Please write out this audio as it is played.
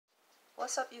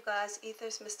What's up, you guys?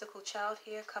 Ether's Mystical Child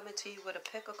here, coming to you with a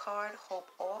pick a card. Hope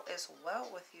all is well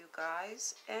with you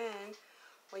guys. And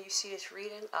when you see this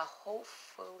reading,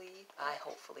 hopefully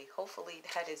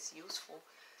that is useful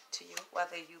to you.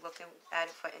 Whether you're looking at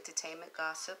it for entertainment,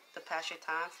 gossip, to pass your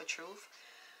time, for truth,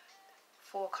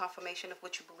 for confirmation of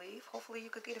what you believe, hopefully you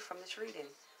could get it from this reading.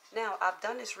 Now, I've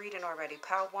done this reading already.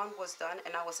 Pile 1 was done,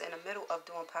 and I was in the middle of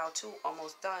doing Pile 2,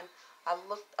 almost done. I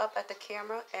looked up at the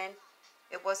camera, and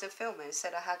it wasn't filming. It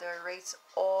said I had to erase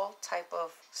all type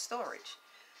of storage,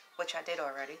 which I did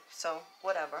already, so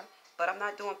whatever. But I'm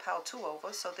not doing Pile 2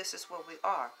 over, so this is where we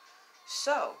are.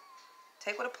 So,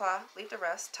 take what apply, leave the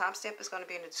rest. Timestamp is going to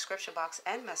be in the description box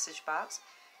and message box.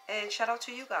 And shout out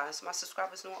to you guys, my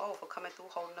subscribers, new and old, for coming through,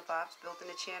 holding the vibes, building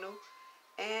the channel.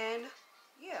 And,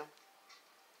 yeah.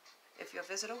 If you're a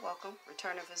visitor, welcome.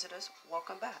 Returning visitors,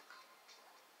 welcome back.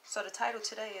 So the title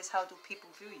today is How Do People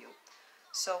View You?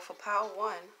 So for Pile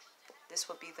 1, this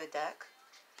would be the deck.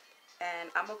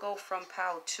 And I'm going to go from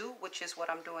Pile 2, which is what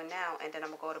I'm doing now, and then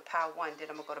I'm going to go to Pile 1, then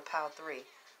I'm going to go to Pile 3,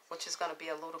 which is going to be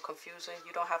a little confusing.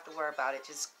 You don't have to worry about it.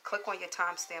 Just click on your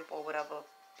timestamp or whatever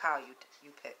pile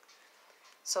you pick.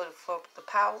 So for the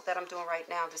pile that I'm doing right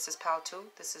now, this is Pile 2.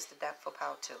 This is the deck for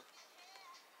Pile 2.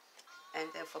 And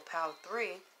then for Pile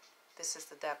 3, this is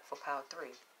the deck for Pile 3.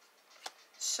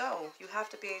 So you have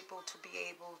to be able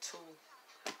to,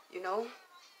 you know,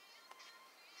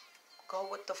 go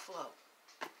with the flow.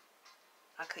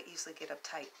 I could easily get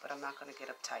uptight, but I'm not going to get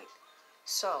uptight.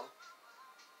 So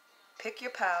pick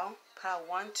your pile, Pile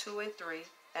 1, 2, and 3,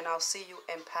 and I'll see you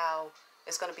in Pile,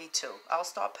 it's going to be 2. I'll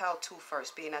start Pile 2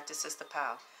 first, being that this is the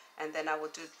pile. And then I will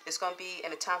do, it's going to be,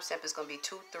 and the timestamp is going to be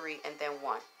 2, 3, and then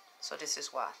 1. So this is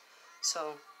why.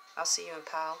 So I'll see you in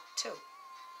Pile 2.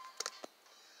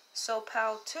 So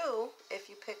Pile 2, if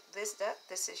you pick this deck,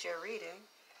 this is your reading.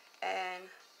 And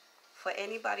for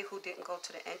anybody who didn't go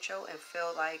to the intro and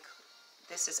feel like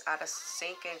this is out of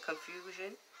sync and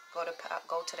confusion, go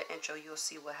to the intro. You'll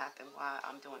see what happened, why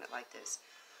I'm doing it like this.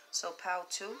 So Pile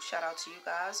 2, shout out to you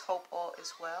guys. Hope all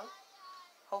is well.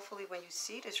 Hopefully when you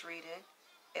see this reading,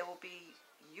 it will be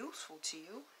useful to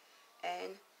you.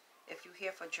 And if you're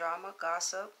here for drama,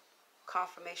 gossip,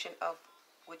 confirmation of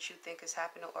what you think is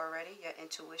happening already, your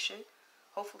intuition,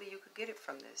 hopefully you could get it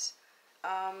from this.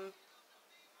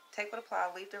 Take what apply,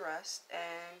 leave the rest.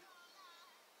 And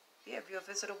yeah, if you're a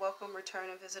visitor, welcome.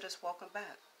 Returning visitors, welcome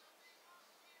back.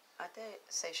 I did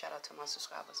say shout out to my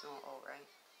subscribers, no old, right?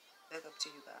 Big up to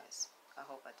you guys. I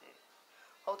hope I did.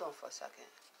 Hold on for a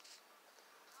second.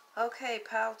 Okay,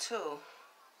 Pile 2.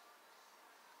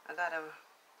 I gotta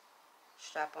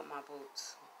strap on my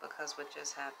boots because what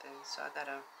just happened. So I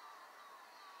gotta.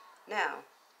 Now,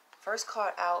 first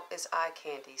card out is eye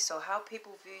candy. So how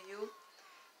people view you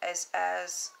as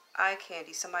eye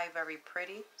candy, somebody very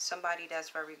pretty, somebody that's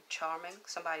very charming,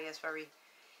 somebody that's very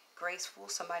graceful,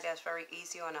 somebody that's very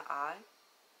easy on the eye.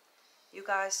 You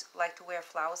guys like to wear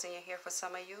flowers in your hair, for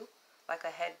some of you, like a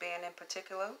headband in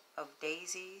particular of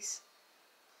daisies,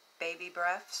 baby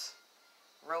breaths,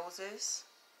 roses.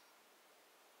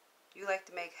 You like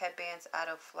to make headbands out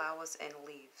of flowers and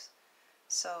leaves.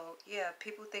 So yeah,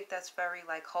 people think that's very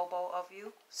like hobo of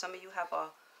you. Some of you have a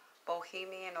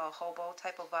bohemian or hobo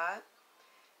type of vibe.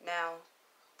 Now,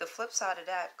 the flip side of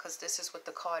that, because this is what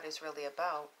the card is really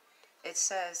about, it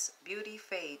says, beauty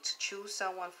fades. Choose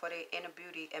someone for their inner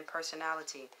beauty and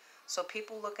personality. So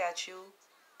people look at you,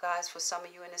 guys, for some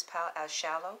of you in this pile, as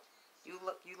shallow. You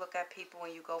look at people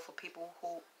and you go for people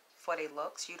who, for their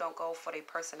looks. You don't go for their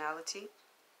personality.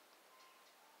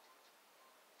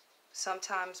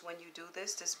 Sometimes when you do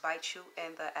this bites you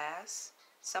in the ass.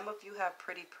 Some of you have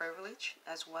pretty privilege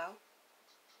as well.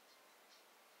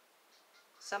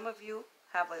 Some of you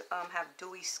have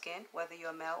dewy skin, whether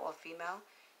you're male or female.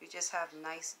 You just have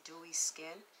nice dewy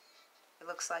skin. It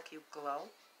looks like you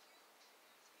glow.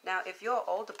 Now, if you're an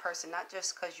older person, not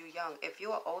just because you're young, if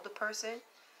you're an older person,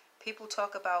 people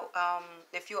talk about,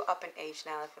 if you're up in age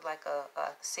now, if you're like a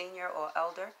senior or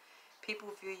elder, people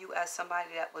view you as somebody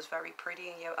that was very pretty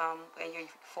in your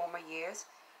former years,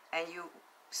 and you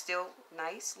still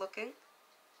nice looking.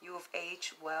 You have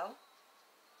aged well.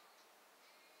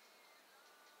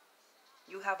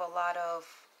 You have a lot of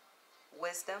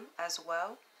wisdom as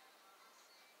well.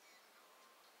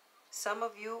 Some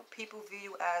of you, people view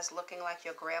you as looking like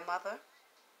your grandmother.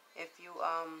 If you're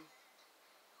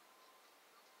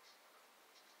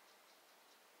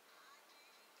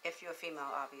a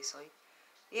female, obviously.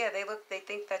 Yeah, they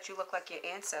think that you look like your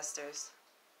ancestors.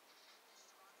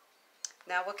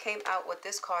 Now, what came out with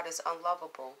this card is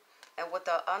unlovable. And with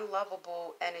the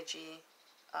unlovable energy,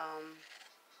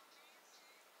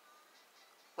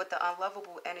 With the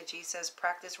unlovable energy, it says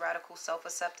practice radical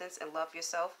self-acceptance and love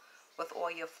yourself with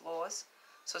all your flaws.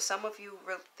 So some of you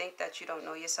think that you don't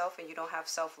know yourself and you don't have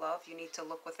self-love. You need to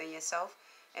look within yourself.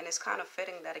 And it's kind of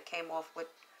fitting that it came off with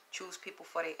choose people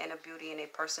for their inner beauty and their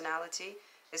personality.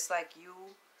 It's like you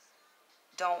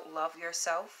don't love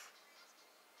yourself.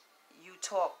 You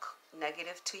talk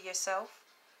negative to yourself.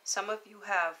 Some of you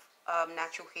have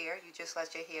natural hair. You just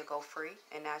let your hair go free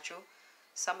and natural.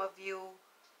 Some of you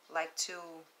like to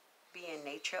be in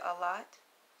nature a lot.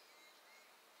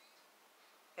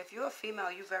 If you're a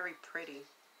female, you're very pretty.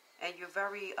 And you're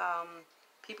very,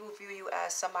 people view you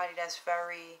as somebody that's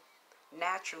very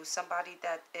natural. Somebody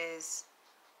that is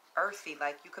earthy.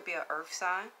 Like you could be an earth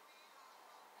sign,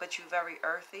 but you're very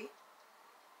earthy.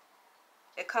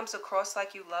 It comes across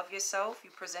like you love yourself. You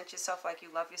present yourself like you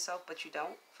love yourself, but you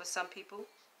don't. For some people,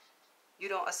 you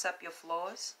don't accept your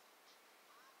flaws.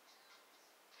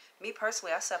 Me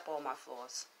personally, I accept all my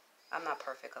flaws. I'm not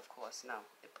perfect, of course. No,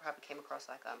 it probably came across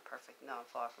like I'm perfect. No, I'm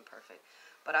far from perfect.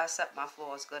 But I accept my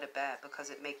flaws, good or bad, because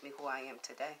it makes me who I am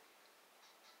today.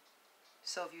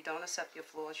 So if you don't accept your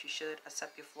flaws, you should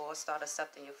accept your flaws. Start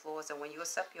accepting your flaws. And when you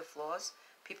accept your flaws,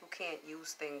 people can't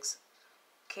use things,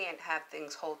 can't have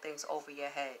things, hold things over your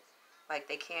head. Like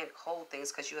they can't hold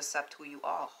things because you accept who you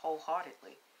are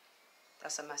wholeheartedly.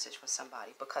 That's a message for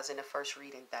somebody, because in the first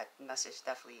reading, that message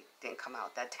definitely didn't come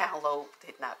out. That download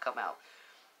did not come out.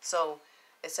 So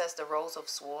it says the Rose of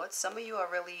Swords. Some of you are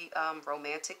really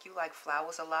romantic. You like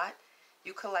flowers a lot.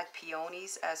 You collect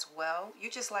peonies as well. You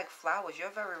just like flowers.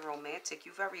 You're very romantic.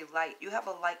 You're very light. You have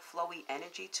a light, flowy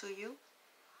energy to you.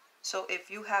 So if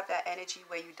you have that energy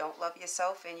where you don't love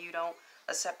yourself and you don't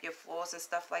accept your flaws and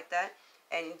stuff like that,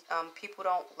 and people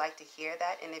don't like to hear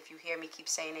that, and if you hear me keep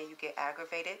saying it, you get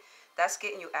aggravated, that's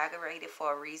getting you aggravated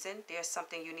for a reason. There's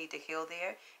something you need to heal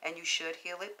there, and you should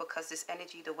heal it, because this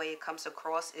energy, the way it comes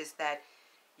across is that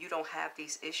you don't have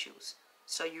these issues.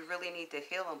 So you really need to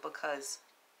heal them, because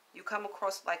you come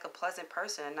across like a pleasant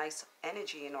person, a nice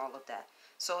energy and all of that.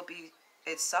 So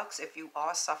it sucks if you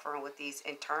are suffering with these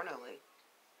internally.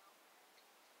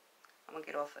 I'm going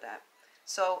to get off of that.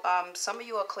 So some of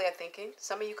you are clear thinking.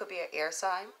 Some of you could be an air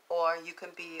sign, or you can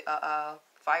be a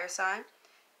fire sign.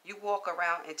 You walk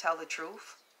around and tell the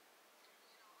truth.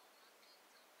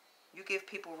 You give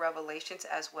people revelations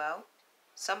as well.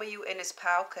 Some of you in this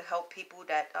pile could help people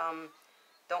that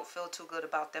don't feel too good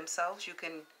about themselves. You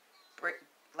can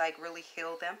like really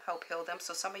heal them, help heal them.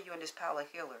 So some of you in this pile are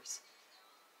healers.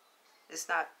 It's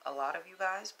not a lot of you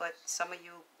guys, but some of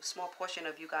you, small portion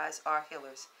of you guys are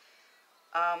healers.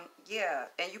 Yeah,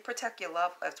 and you protect your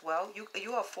love as well.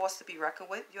 You are a force to be reckoned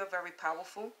with. You're very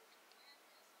powerful.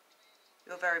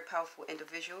 You're a very powerful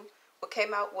individual. What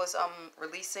came out was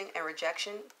releasing and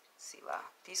rejection. Let's see, wow.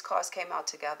 These cards came out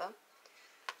together.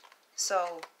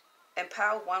 So in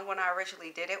pile 1, when I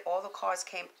originally did it, all the cards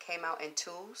came out in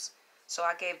twos. So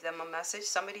I gave them a message.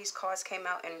 Some of these cards came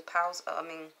out in piles,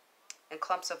 in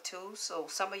clumps of twos. So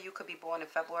some of you could be born in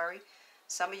February.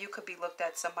 Some of you could be looked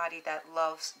at somebody that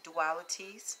loves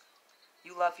dualities.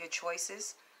 You love your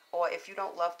choices. Or if you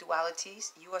don't love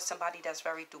dualities, you are somebody that's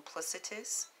very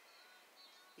duplicitous.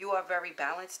 You are very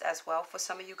balanced as well for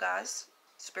some of you guys.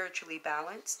 Spiritually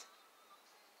balanced.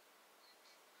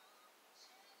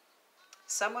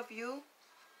 Some of you,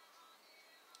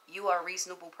 you are a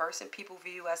reasonable person. People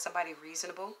view you as somebody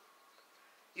reasonable.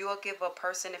 You will give a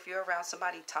person, if you're around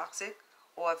somebody toxic,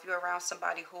 or if you're around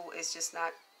somebody who is just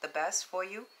not the best for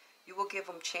you, you will give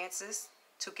them chances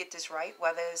to get this right,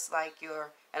 whether it's like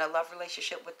you're in a love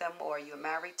relationship with them or you're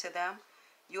married to them.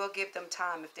 You will give them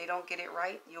time. If they don't get it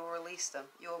right, you'll release them.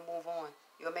 You'll move on.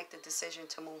 You'll make the decision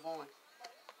to move on.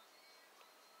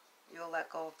 You'll let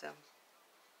go of them.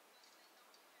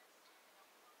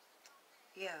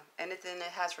 Yeah, and then it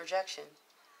has rejection.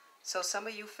 So some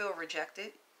of you feel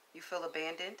rejected. You feel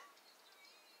abandoned.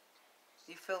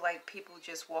 You feel like people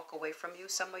just walk away from you.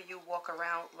 Some of you walk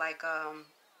around like,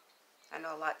 I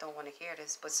know a lot don't want to hear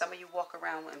this, but some of you walk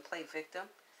around and play victim,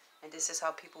 and this is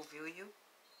how people view you.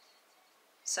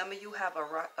 Some of you have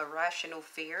irrational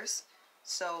fears,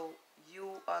 so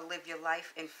you live your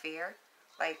life in fear.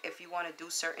 Like if you want to do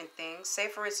certain things, say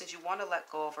for instance, you want to let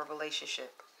go of a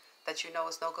relationship that you know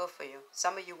is no good for you.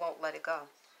 Some of you won't let it go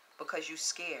because you're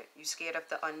scared. You're scared of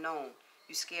the unknown.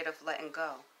 You're scared of letting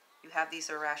go. You have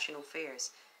these irrational fears.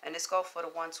 And this goes for the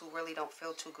ones who really don't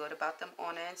feel too good about them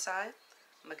on the inside.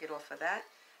 I'm going to get off of that.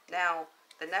 Now,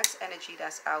 the next energy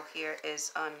that's out here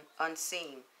is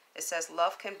unseen. It says,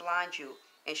 love can blind you.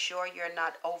 Ensure you're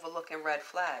not overlooking red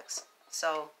flags.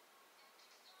 So,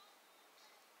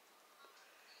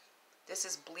 this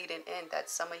is bleeding in that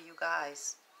some of you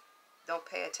guys Don't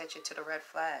pay attention to the red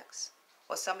flags.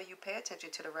 Or some of you pay attention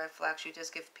to the red flags. You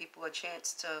just give people a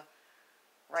chance to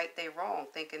right their wrong,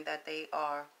 thinking that they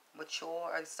are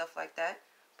mature and stuff like that.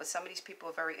 But some of these people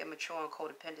are very immature and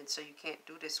codependent, so you can't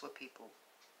do this with people.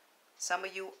 Some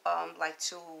of you like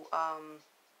to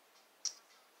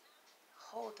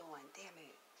hold on, damn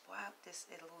it. Why this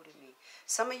eluded me?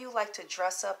 Some of you like to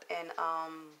dress up in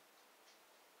damn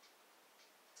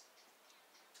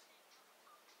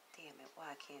it, why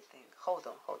I can't think. Hold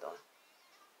on.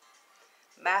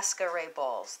 Masquerade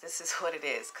balls. This is what it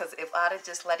is. Because if I'd have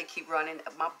just let it keep running,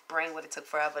 my brain would have took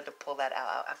forever to pull that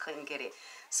out. I couldn't get it.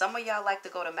 Some of y'all like to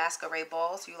go to masquerade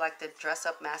balls. You like to dress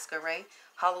up masquerade.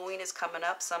 Halloween is coming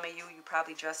up. Some of you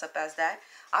probably dress up as that.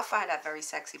 I find that very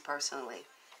sexy personally.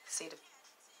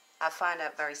 I find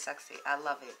that very sexy. I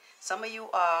love it. Some of you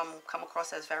come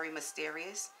across as very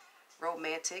mysterious,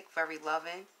 romantic, very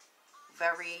loving,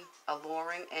 very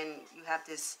alluring, and you have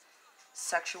this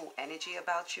sexual energy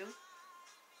about you.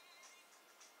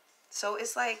 So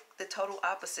it's like the total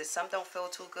opposite. Some don't feel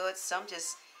too good. Some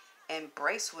just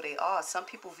embrace who they are. Some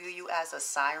people view you as a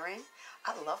siren.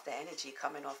 I love the energy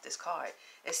coming off this card.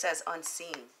 It says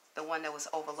unseen, the one that was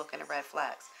overlooking the red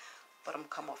flags. But I'm going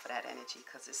to come off of that energy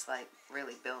because it's like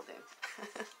really building.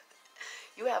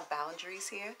 You have boundaries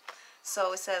here.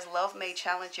 So it says love may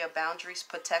challenge your boundaries,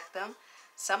 protect them.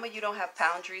 Some of you don't have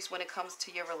boundaries when it comes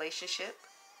to your relationship.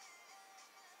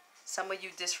 Some of you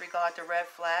disregard the red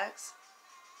flags.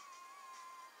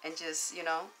 And just, you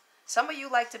know, some of you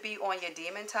like to be on your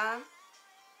demon time.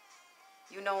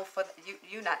 You're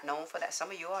not known for that.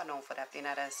 Some of you are known for that, being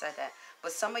that I said that.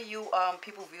 But some of you,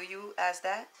 people view you as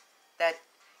that. That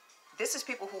this is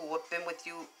people who have been with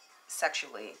you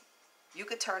sexually. You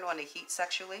could turn on the heat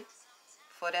sexually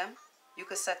for them. You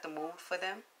could set the mood for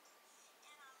them.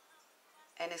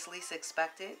 And it's least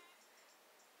expected.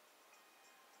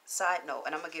 Side note,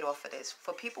 and I'm going to get off of this.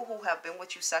 For people who have been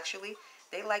with you sexually,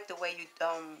 they like the way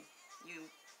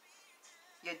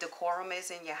your decorum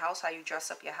is in your house, how you dress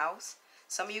up your house.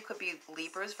 Some of you could be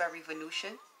Libras, very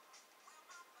Venusian.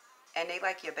 And they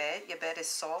like your bed. Your bed is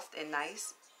soft and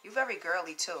nice. You're very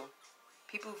girly too.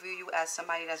 People view you as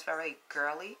somebody that's very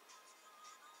girly.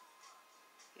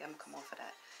 Yeah, I'm going to come off of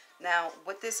that. Now,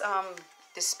 with this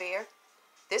despair,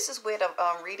 this is where the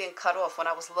reading cut off. When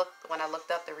I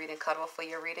looked up the reading cut off for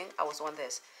your reading, I was on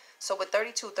this. So with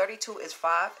 32 is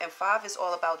 5, and 5 is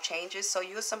all about changes. So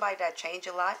you're somebody that change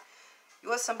a lot.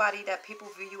 You are somebody that people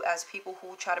view you as people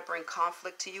who try to bring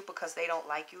conflict to you because they don't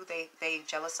like you. They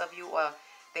jealous of you, or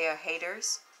they are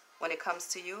haters when it comes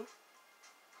to you.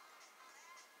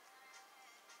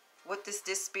 With this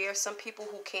despair, some people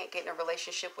who can't get in a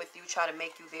relationship with you try to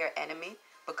make you their enemy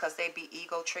because they be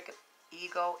ego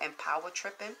and power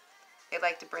tripping. They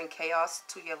like to bring chaos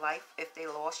to your life if they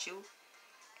lost you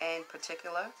in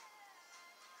particular.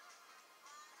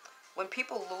 When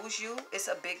people lose you, it's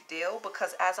a big deal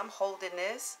because as I'm holding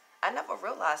this, I never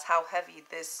realized how heavy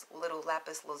this little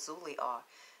lapis lazuli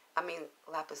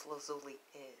lapis lazuli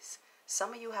is.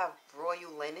 Some of you have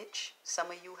royal lineage.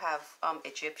 Some of you have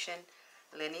Egyptian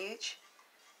lineage.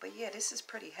 But yeah, this is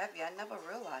pretty heavy. I never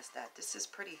realized that. This is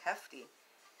pretty hefty.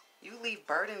 You leave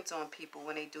burdens on people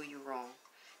when they do you wrong.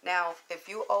 Now, if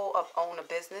you own a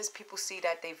business, people see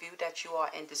that they view that you are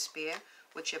in despair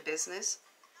with your business.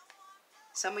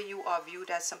 Some of you are viewed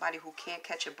as somebody who can't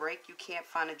catch a break. You can't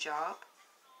find a job.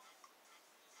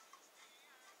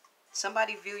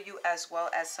 Somebody view you as well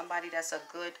as somebody that's a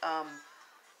good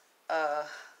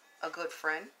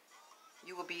friend.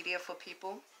 You will be there for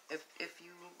people. If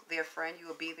you their friend, you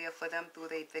will be there for them through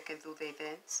their thick and through their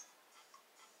thins.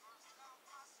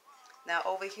 Now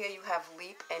over here you have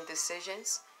leap and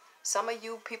decisions. Some of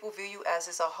you people view you as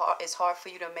it's hard for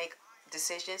you to make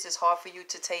decisions. It's hard for you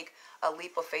to take a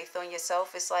leap of faith on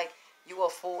yourself. It's like you are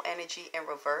full energy in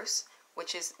reverse,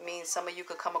 which means some of you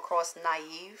could come across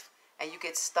naive and you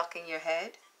get stuck in your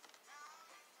head.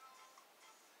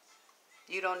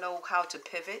 You don't know how to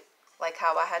pivot, like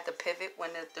how I had to pivot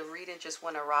when the reading just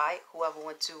went awry. Whoever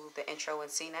went to the intro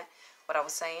and seen that, what I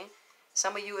was saying.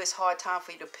 Some of you, it's hard time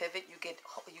for you to pivot. You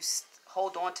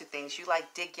hold on to things. You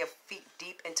like dig your feet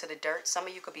deep into the dirt. Some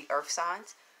of you could be earth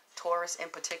signs, Taurus in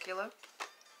particular.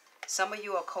 Some of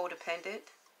you are codependent.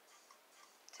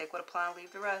 Take what apply and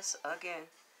leave the rest. Again.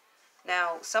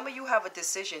 Now, some of you have a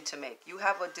decision to make. You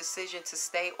have a decision to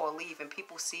stay or leave. And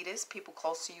people see this. People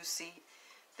close to you see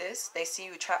this. They see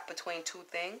you trapped between two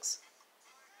things.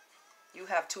 You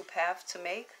have two paths to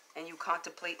make. And you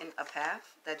contemplating a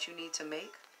path that you need to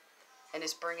make. And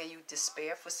it's bringing you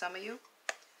despair for some of you.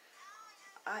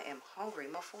 I am hungry.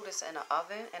 My food is in the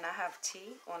oven. And I have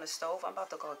tea on the stove. I'm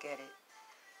about to go get it.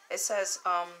 It says,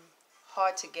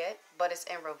 hard to get, but it's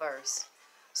in reverse.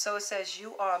 So it says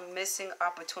you are missing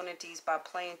opportunities by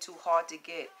playing too hard to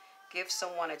get. Give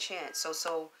someone a chance.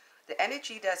 So the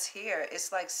energy that's here,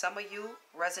 it's like some of you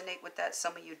resonate with that,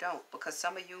 some of you don't. Because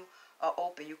some of you are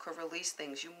open. You could release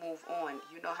things. You move on.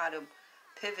 You know how to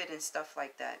pivot and stuff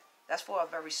like that. That's for a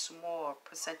very small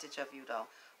percentage of you, though.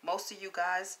 Most of you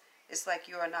guys, it's like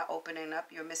you are not opening up.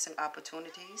 You're missing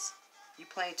opportunities. You're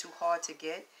playing too hard to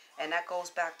get. And that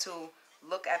goes back to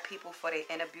look at people for their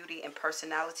inner beauty and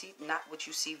personality, not what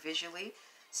you see visually.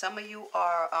 Some of you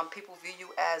are, people view you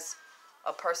as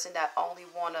a person that only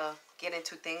want to get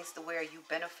into things to where you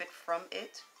benefit from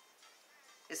it.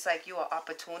 It's like you are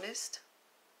opportunist.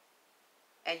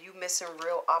 And you missing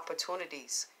real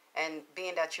opportunities. And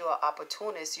being that you're an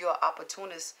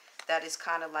opportunist that is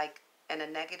kind of like in a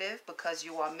negative because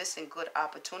you are missing good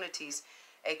opportunities,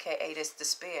 aka this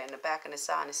despair. In the back of the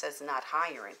sign it says not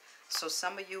hiring. So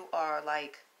some of you are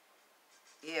like,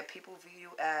 yeah, people view you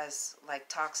as like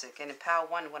toxic. And in Pile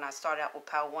 1, when I started out with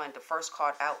Pile 1, the first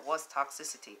card out was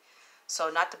toxicity. So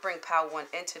not to bring Pile 1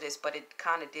 into this, but it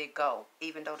kind of did go,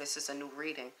 even though this is a new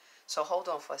reading. So hold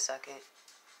on for a second.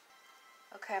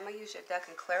 Okay, I'm going to use your deck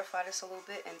and clarify this a little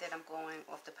bit, and then I'm going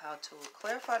off the Pile 2.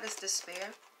 Clarify this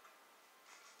despair.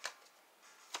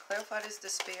 Clarify this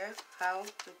despair. How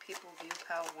do people view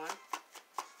Pile 1?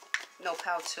 No,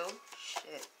 Pile 2.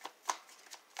 Shit.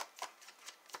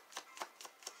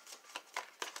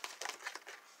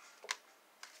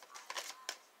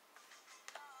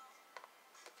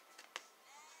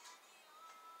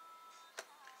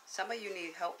 Some of you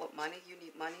need help with money. You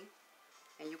need money.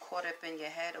 And you caught up in your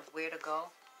head of where to go.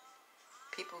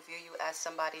 People view you as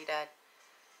somebody that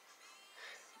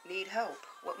need help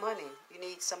with money. You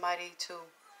need somebody to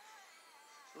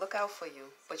look out for you.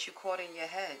 But you caught in your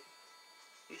head.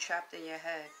 You trapped in your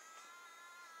head.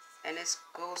 And this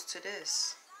goes to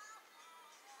this.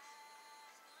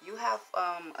 You have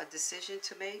a decision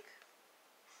to make.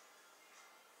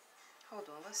 Hold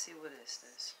on, let's see what is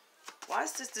this. Why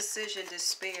is this decision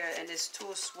despair and this 2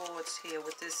 of Swords here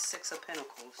with this 6 of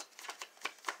Pentacles?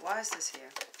 Why is this here?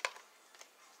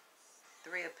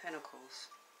 3 of Pentacles.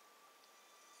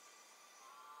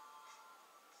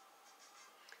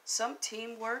 Some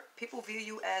teamwork. People view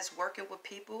you as working with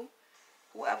people.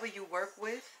 Whoever you work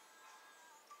with.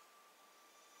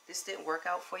 This didn't work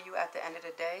out for you at the end of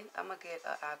the day. I'm going to get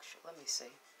an actual, let me see.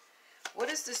 What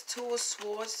is this 2 of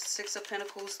Swords, 6 of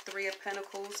Pentacles, 3 of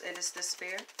Pentacles, and this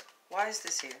despair? Why is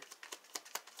this here?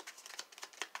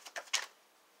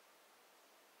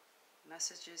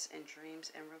 Messages and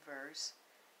dreams in reverse.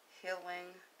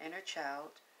 Healing, inner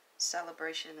child,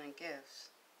 celebration and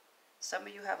gifts. Some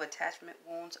of you have attachment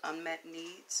wounds, unmet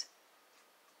needs.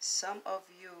 Some of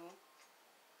you,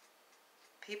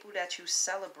 people that you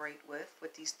celebrate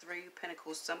with these 3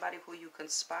 Pentacles, somebody who you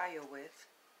conspire with.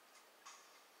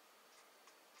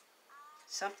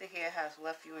 Something here has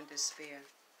left you in despair.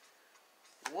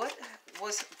 What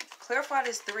was, clarify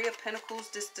this 3 of Pentacles,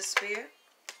 this despair.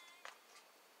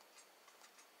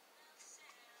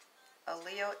 A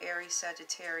Leo, Aries,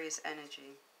 Sagittarius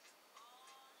energy.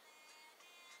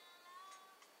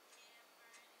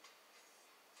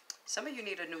 Some of you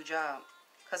need a new job.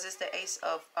 Because it's the Ace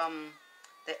of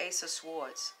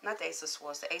Swords. Not the Ace of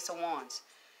Swords, the Ace of Wands.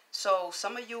 So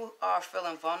some of you are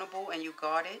feeling vulnerable and you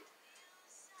guarded.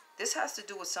 This has to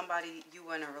do with somebody you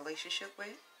were in a relationship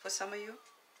with, for some of you.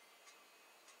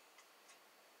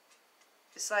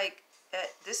 It's like,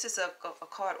 this is a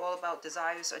card all about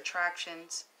desires,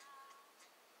 attractions.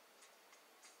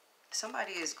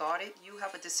 Somebody is guarded. You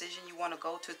have a decision. You want to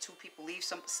go to 2 people.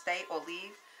 Stay or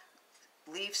leave.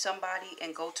 Leave somebody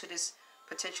and go to this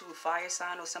potential fire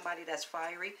sign or somebody that's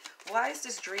fiery. Why is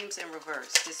this dreams in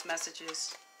reverse? This message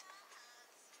is,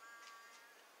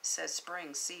 it says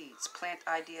spring, seeds, plant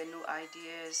idea, new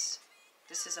ideas.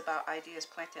 This is about ideas,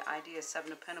 planting ideas,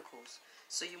 7 of Pentacles.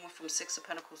 So you went from 6 of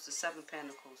Pentacles to 7 of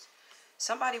Pentacles.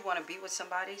 Somebody want to be with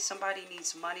somebody. Somebody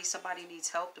needs money. Somebody needs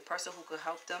help. The person who could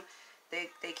help them,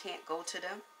 they can't go to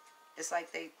them. It's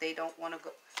like they don't want to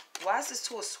go. Why is this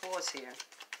 2 of Swords here?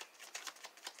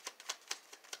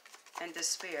 And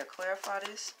despair. Clarify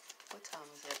this. What time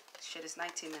is it? Shit, it's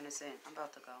 19 minutes in. I'm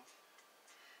about to go.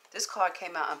 This card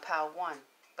came out in Pile 1,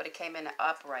 but it came in an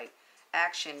upright.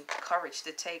 Action, courage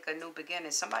to take a new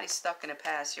beginning. Somebody's stuck in the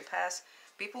past. Your past,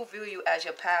 people view you as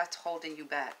your past holding you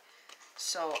back.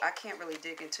 So I can't really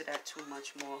dig into that too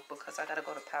much more because I got to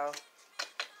go to Pile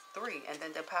 3 and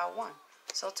then to Pile 1.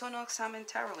 So till next time in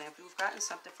Tarotland, if you've gotten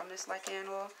something from this, like and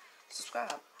or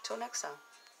subscribe. Till next time.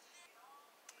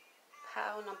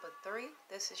 Pile number 3.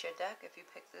 This is your deck. If you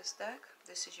pick this deck,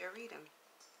 this is your reading.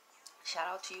 Shout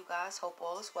out to you guys. Hope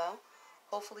all is well.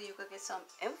 hopefully you could get some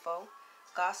info,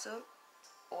 gossip,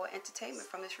 or entertainment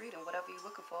from this reading. Whatever you're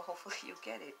looking for, hopefully you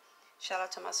get it. Shout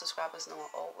out to my subscribers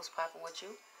knowing all what's popping with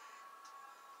you.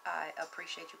 I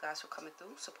appreciate you guys for coming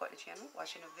through, supporting the channel,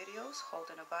 watching the videos,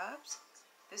 holding the vibes.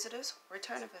 Visitors,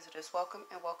 returning visitors, welcome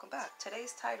and welcome back.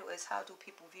 Today's title is How Do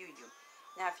People View You?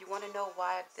 Now, if you want to know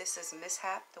why this is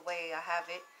mishap, the way I have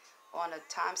it on a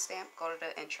timestamp, go to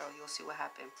the intro. You'll see what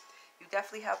happened. You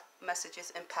definitely have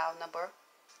messages in pile number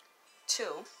 2.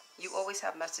 You always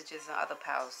have messages in other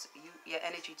piles. Your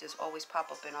energy just always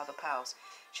pop up in other piles.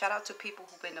 Shout out to people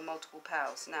who've been to multiple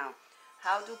piles. Now,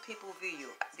 how do people view you?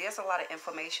 There's a lot of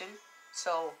information,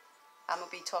 so I'm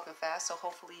going to be talking fast, so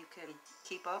hopefully you can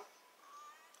keep up.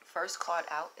 First card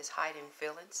out is hiding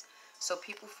feelings. So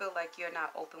people feel like you're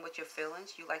not open with your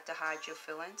feelings. You like to hide your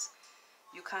feelings.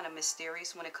 You're kind of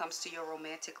mysterious when it comes to your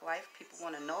romantic life. People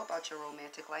want to know about your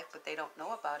romantic life, but they don't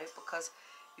know about it because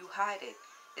you hide it.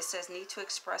 It says need to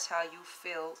express how you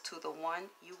feel to the one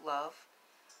you love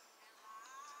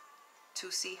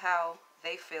to see how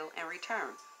they feel in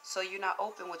return. So you're not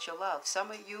open with your love. Some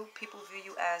of you, people view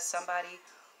you as somebody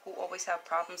who always have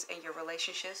problems in your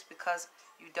relationships because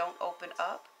you don't open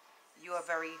up. You are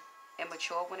very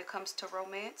immature when it comes to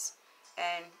romance.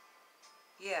 And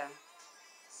yeah,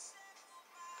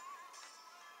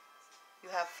 you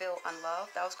have feel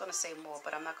unloved. I was going to say more,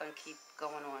 but I'm not going to keep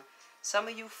going on. Some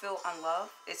of you feel unloved.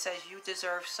 It says you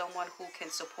deserve someone who can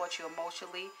support you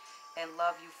emotionally and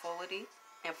love you fully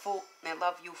and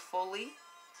love you fully.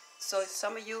 So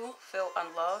some of you feel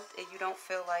unloved and you don't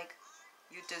feel like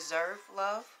you deserve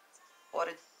love, or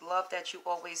the love that you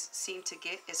always seem to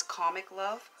get is karmic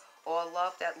love, or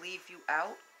love that leave you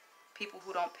out. People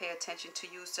who don't pay attention to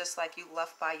you, just like you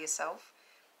left by yourself.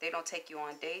 They don't take you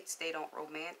on dates. They don't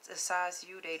romanticize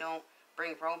you. They don't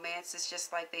bring romance. It's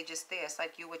just like they just there. It's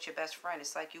like you with your best friend.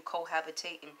 It's like you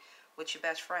cohabitating with your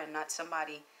best friend, not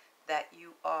somebody that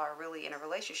you are really in a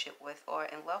relationship with or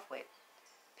in love with.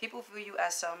 People view you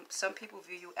as some people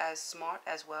view you as smart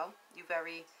as well. You're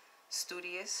very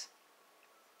studious.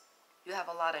 You have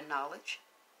a lot of knowledge.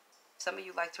 Some of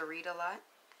you like to read a lot.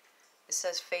 It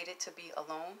says fated to be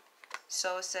alone.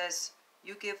 So it says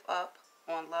you give up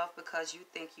on love because you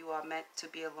think you are meant to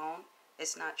be alone.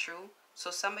 It's not true.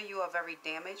 So some of you are very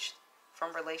damaged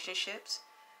from relationships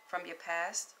from your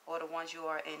past or the ones you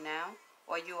are in now,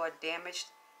 or you are damaged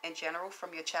in general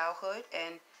from your childhood,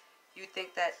 and you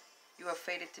think that you are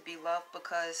fated to be loved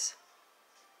because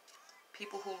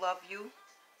people who love you,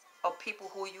 or people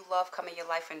who you love come in your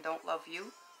life and don't love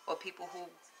you, or people who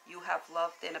you have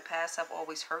loved in the past have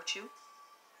always hurt you.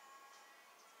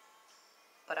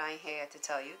 But I ain't here to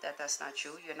tell you that that's not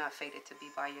true. You're not fated to be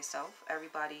by yourself.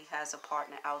 Everybody has a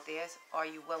partner out there. Are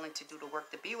you willing to do the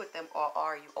work to be with them, or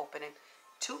are you open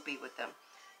to be with them?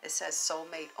 It says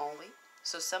soulmate only.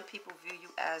 So some people view you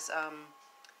as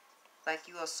like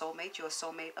you are a soulmate. You're a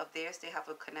soulmate of theirs. They have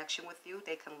a connection with you.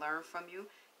 They can learn from you.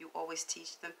 You always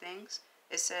teach them things.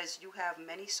 It says you have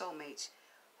many soulmates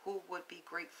who would be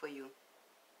great for you.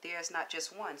 There's not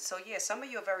just one. So yeah, some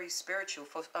of you are very spiritual.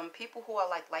 For people who are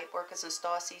like light workers and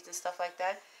star seeds and stuff like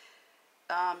that,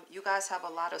 you guys have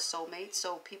a lot of soulmates.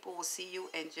 So people will see you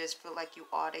and just feel like you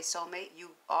are their soulmate.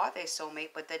 You are their soulmate,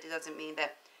 but that doesn't mean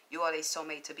that you are their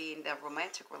soulmate to be in a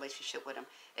romantic relationship with them.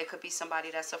 It could be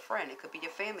somebody that's a friend. It could be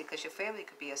your family, because your family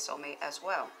could be a soulmate as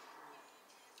well.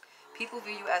 People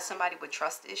view you as somebody with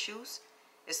trust issues.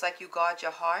 It's like you guard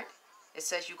your heart. It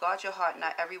says you guard your heart.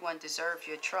 Not everyone deserves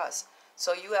your trust.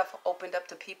 So you have opened up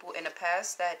to people in the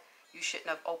past that you shouldn't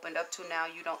have opened up to. Now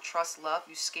you don't trust love.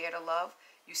 You're scared of love.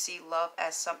 You see love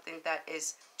as something that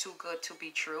is too good to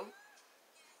be true.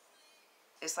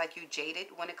 It's like you jaded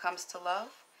when it comes to love.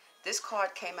 This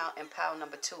card came out in pile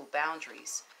number 2,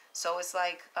 boundaries. So it's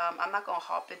like, I'm not going to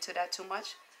hop into that too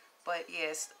much. But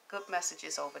yes, good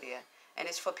messages over there. And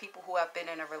it's for people who have been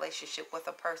in a relationship with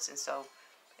a person. So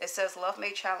it says love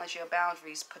may challenge your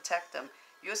boundaries. Protect them.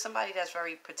 You're somebody that's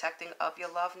very protecting of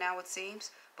your love now, it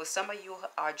seems. But some of you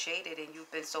are jaded and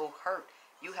you've been so hurt.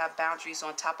 You have boundaries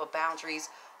on top of boundaries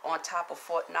on top of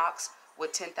Fort Knox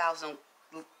with 10,000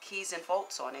 keys and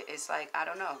volts on it. It's like, I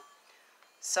don't know.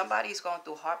 Somebody's going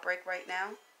through heartbreak right now.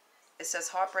 It says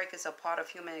heartbreak is a part of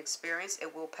human experience.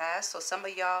 It will pass. So some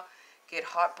of y'all get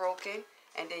heartbroken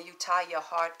and then you tie your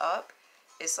heart up.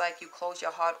 It's like you close your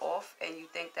heart off and you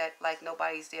think that like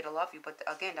nobody's there to love you. But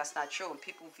again, that's not true. And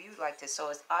people view you like this.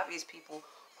 So it's obvious people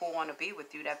who want to be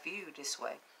with you that view you this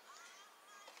way.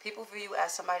 People view you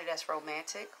as somebody that's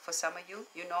romantic. For some of you,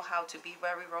 you know how to be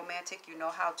very romantic. You know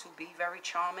how to be very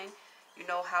charming. You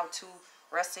know how to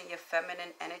rest in your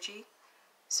feminine energy.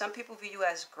 Some people view you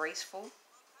as graceful,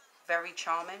 very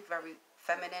charming, very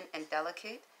feminine and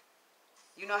delicate.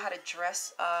 You know how to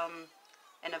dress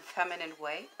in a feminine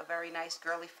way, a very nice,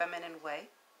 girly, feminine way.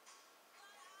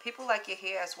 People like your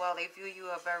hair as well. They view you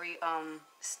a very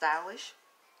stylish.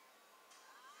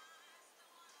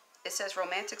 It says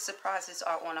romantic surprises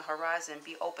are on the horizon.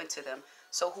 Be open to them.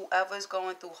 So whoever's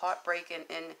going through heartbreak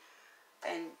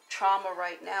and trauma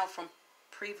right now from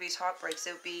previous heartbreaks,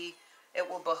 it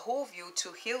will behoove you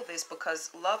to heal this, because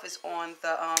love is on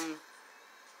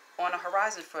the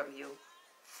horizon from you,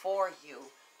 for you.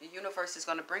 The universe is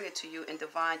going to bring it to you in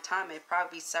divine time. It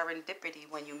probably serendipity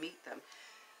when you meet them.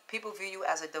 People view you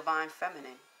as a divine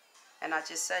feminine. And I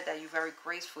just said that you're very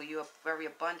graceful, you're very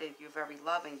abundant, you're very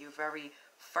loving, you're very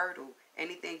fertile.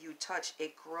 Anything you touch,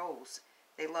 it grows.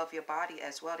 They love your body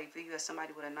as well. They view you as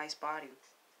somebody with a nice body.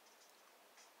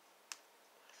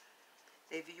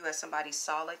 They view you as somebody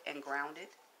solid and grounded.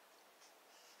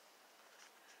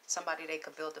 Somebody they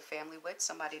could build a family with.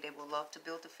 Somebody they would love to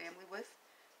build a family with.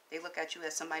 They look at you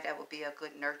as somebody that would be a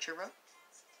good nurturer.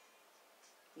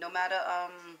 No matter,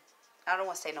 I don't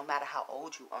want to say no matter how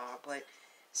old you are, but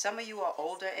some of you are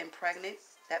older and pregnant.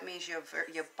 That means your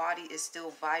body is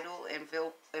still vital and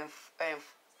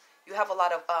you have a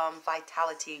lot of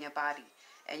vitality in your body.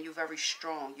 And you're very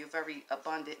strong. You're very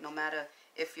abundant, no matter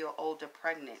if you're older,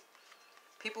 pregnant.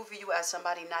 People view you as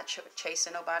somebody not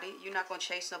chasing nobody. You're not going to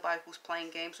chase nobody who's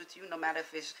playing games with you, no matter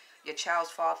if it's your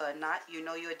child's father or not. You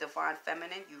know you're a divine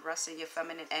feminine. You rest in your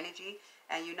feminine energy,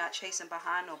 and you're not chasing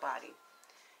behind nobody.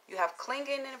 You have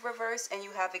clinging in reverse, and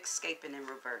you have escaping in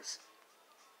reverse.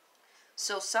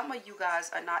 So some of you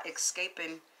guys are not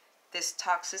escaping this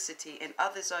toxicity, and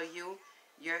others are you're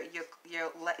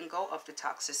letting go of the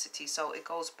toxicity. So it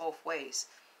goes both ways.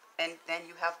 And then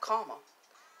you have karma.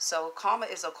 So karma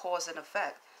is a cause and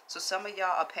effect. So some of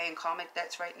y'all are paying karmic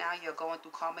debts right now. You're going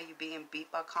through karma. You're being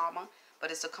beat by karma.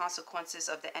 But it's the consequences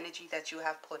of the energy that you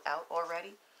have put out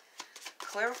already.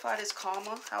 Clarify this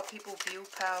karma, how people view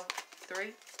pile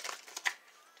 3.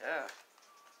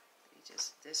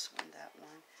 Just this one, that one.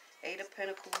 8 of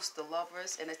Pentacles, the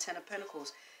Lovers, and the 10 of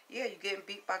Pentacles. Yeah, you're getting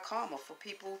beat by karma for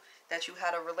people that you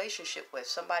had a relationship with.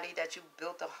 Somebody that you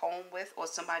built a home with, or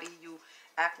somebody you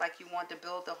act like you want to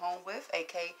build a home with,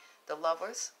 aka the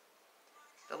Lovers.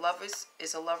 The Lovers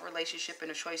is a love relationship, and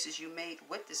the choices you made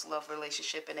with this love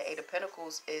relationship. And the 8 of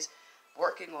Pentacles is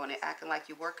working on it, acting like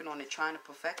you're working on it, trying to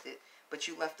perfect it, but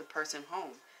you left the person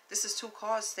home. This is 2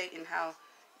 cards stating how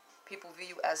people view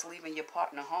you as leaving your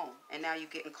partner home. And now you're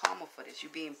getting karma for this.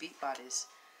 You're being beat by this.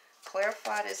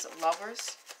 Clarify this,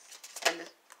 Lovers. And the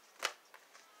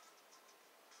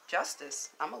Justice.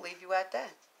 I'm going to leave you at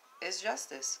that. It's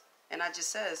justice. And I just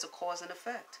said it's a cause and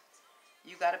effect.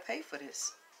 You got to pay for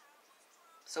this.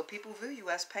 So people view you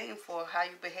as paying for how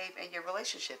you behave in your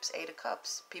relationships. 8 of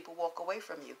Cups. People walk away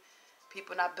from you.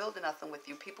 People not building nothing with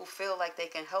you. People feel like they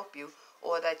can help you,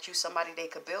 or that you somebody they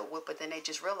could build with, but then they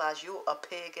just realize you're a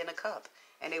pig in a cup,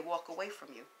 and they walk away from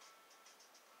you.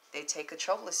 They take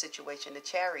control of the situation, the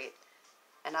Chariot.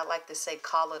 And I like to say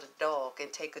collar the dog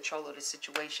and take control of the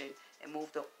situation and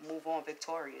move on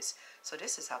victorious. So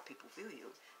this is how people view you.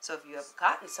 So if you have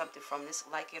gotten something from this,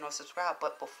 like it or subscribe.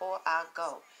 But before I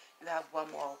go, you have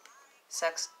one more.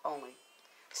 Sex only.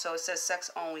 So it says sex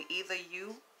only. Either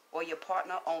you or your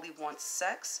partner only wants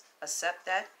sex. Accept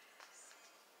that.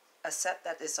 Accept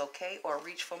that it's okay, or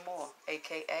reach for more.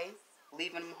 AKA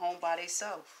leaving them home by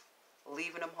themselves.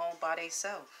 Leaving them home by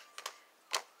themselves.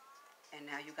 And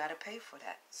now you got to pay for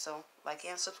that. So like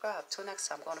and subscribe. Till next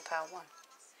time, going to pile 1.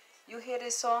 You hear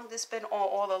this song? This been on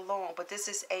all along. But this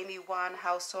is Amy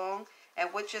Winehouse song. And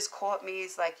what just caught me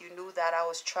is like, you knew that I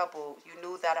was troubled. You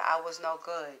knew that I was no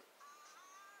good.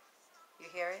 You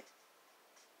hear it?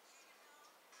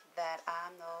 That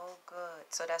I'm no good.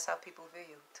 So that's how people view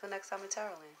you. Till next time in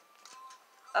Tarotland.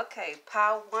 Okay,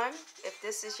 pile 1. If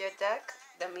this is your deck,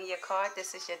 that means your card.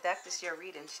 This is your deck. This is your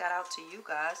reading. Shout out to you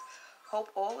guys. Hope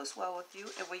all is well with you.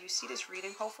 And when you see this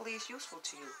reading, hopefully it's useful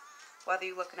to you. Whether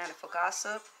you're looking at it for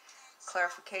gossip,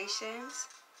 clarifications,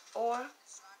 or,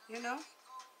 you know,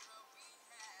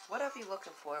 whatever you're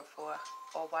looking for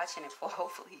or watching it for,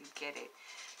 hopefully you get it.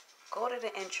 Go to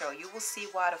the intro. You will see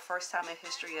why the first time in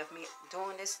history of me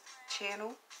doing this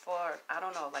channel for, I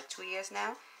don't know, like 2 years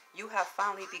now, you have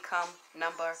finally become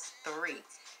number 3.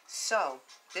 So,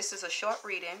 this is a short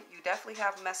reading. You definitely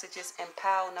have messages in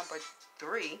pile number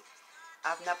 3.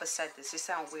 I've never said this. It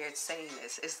sounds weird saying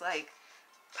this. It's like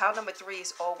pile number 3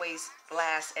 is always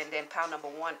last, and then pile number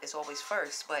 1 is always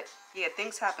first. But yeah,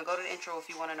 things happen. Go to the intro if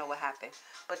you want to know what happened.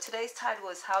 But today's title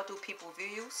is How Do People View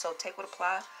You? So take what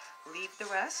apply, leave the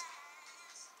rest.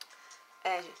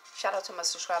 And shout out to my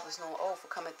subscribers new and old for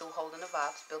coming through, holding the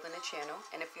vibes, building the channel.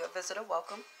 And if you're a visitor,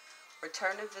 welcome.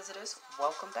 Returning visitors,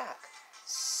 welcome back.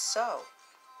 So,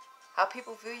 how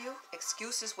people view you?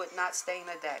 Excuses would not stay in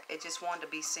the deck. It just wanted to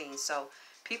be seen. So,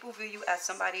 people view you as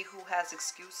somebody who has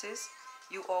excuses.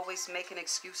 You always making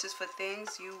excuses for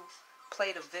things. You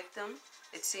play the victim.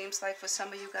 It seems like for some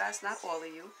of you guys, not all of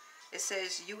you. It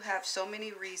says you have so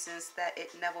many reasons that it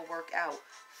never work out.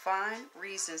 Find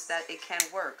reasons that it can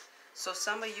work. So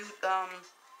some of you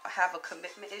have a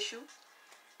commitment issue.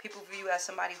 People view you as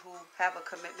somebody who have a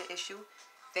commitment issue.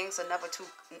 Things are never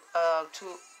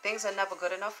things are never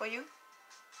good enough for you.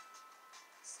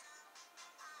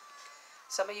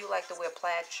 Some of you like to wear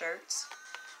plaid shirts.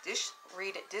 This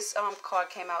card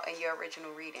came out in your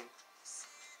original reading,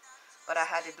 but I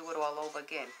had to do it all over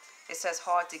again. It says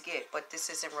hard to get, but this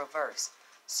is in reverse.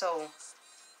 So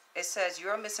it says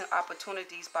you're missing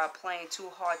opportunities by playing too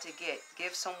hard to get.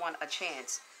 Give someone a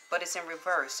chance, but it's in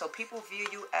reverse. So people view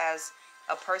you as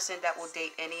a person that will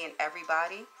date any and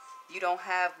everybody. You don't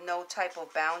have no type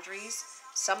of boundaries.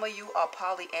 Some of you are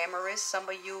polyamorous. Some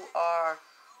of you are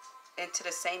into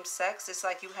the same sex. It's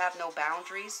like you have no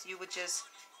boundaries. You would just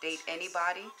date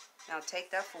anybody. Now take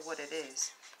that for what it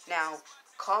is. Now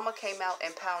karma came out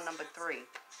in pile number 3.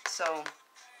 So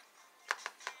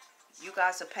you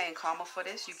guys are paying karma for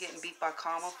this. You're getting beat by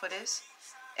karma for this.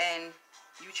 And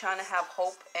you trying to have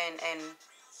hope, and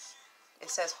it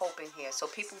says hope in here. So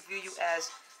people view you as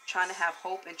trying to have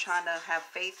hope and trying to have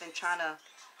faith and trying to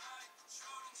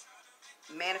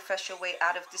manifest your way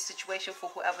out of this situation for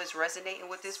whoever's resonating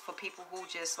with this. For people who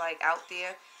just like out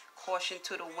there, caution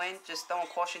to the wind, just throwing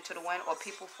caution to the wind. Or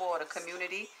people for the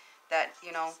community that,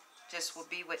 you know, just will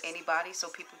be with anybody. So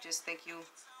people just think you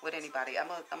with anybody. I'm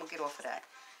gonna get off of that.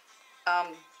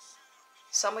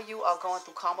 Some of you are going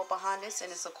through karma behind this,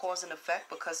 and it's a cause and effect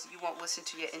because you won't listen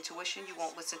to your intuition. You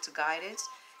won't listen to guidance.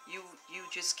 You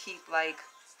just keep like,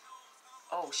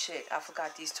 oh shit, I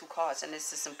forgot these 2 cards, and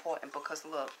this is important because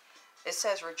look, it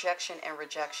says rejection and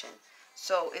rejection.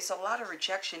 So it's a lot of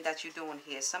rejection that you're doing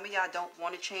here. Some of y'all don't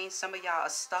want to change. Some of y'all are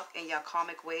stuck in your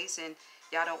karmic ways and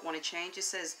y'all don't want to change. It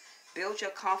says build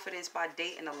your confidence by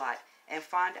dating a lot and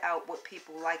find out what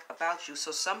people like about you.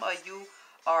 So some of you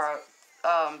are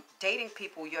dating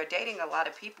people. You're dating a lot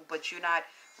of people, but you're not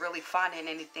really finding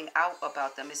anything out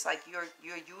about them. It's like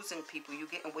you're using people. You're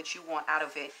getting what you want out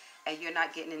of it, and you're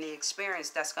not getting any experience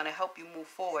that's going to help you move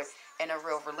forward in a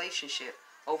real relationship.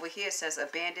 Over here it says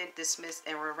abandoned, dismissed,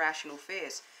 and irrational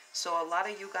fears. So a lot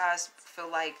of you guys feel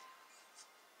like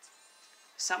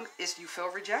you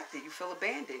feel rejected, you feel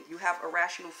abandoned, you have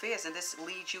irrational fears, and this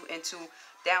leads you into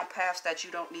down paths that you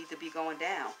don't need to be going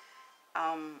down.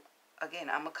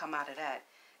 Again, I'm gonna come out of that.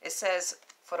 It says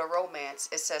for the romance,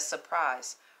 it says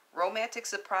surprise. Romantic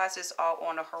surprises are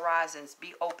on the horizons.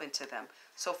 Be open to them.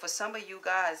 So for some of you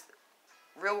guys,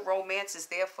 real romance is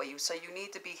there for you. So you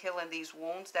need to be healing these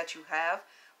wounds that you have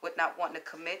with not wanting to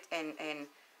commit and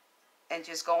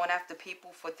just going after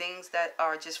people for things that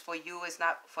are just for you. It's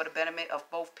not for the betterment of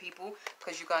both people,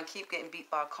 because you're going to keep getting beat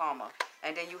by karma.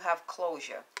 And then you have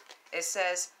closure. It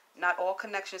says not all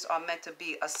connections are meant to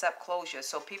be, accept closure.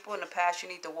 So people in the past you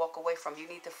need to walk away from. You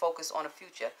need to focus on the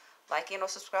future. Like,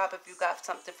 subscribe if you got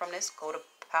something from this. Go to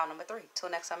pile number 3. Till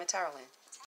next time in Tarot Land.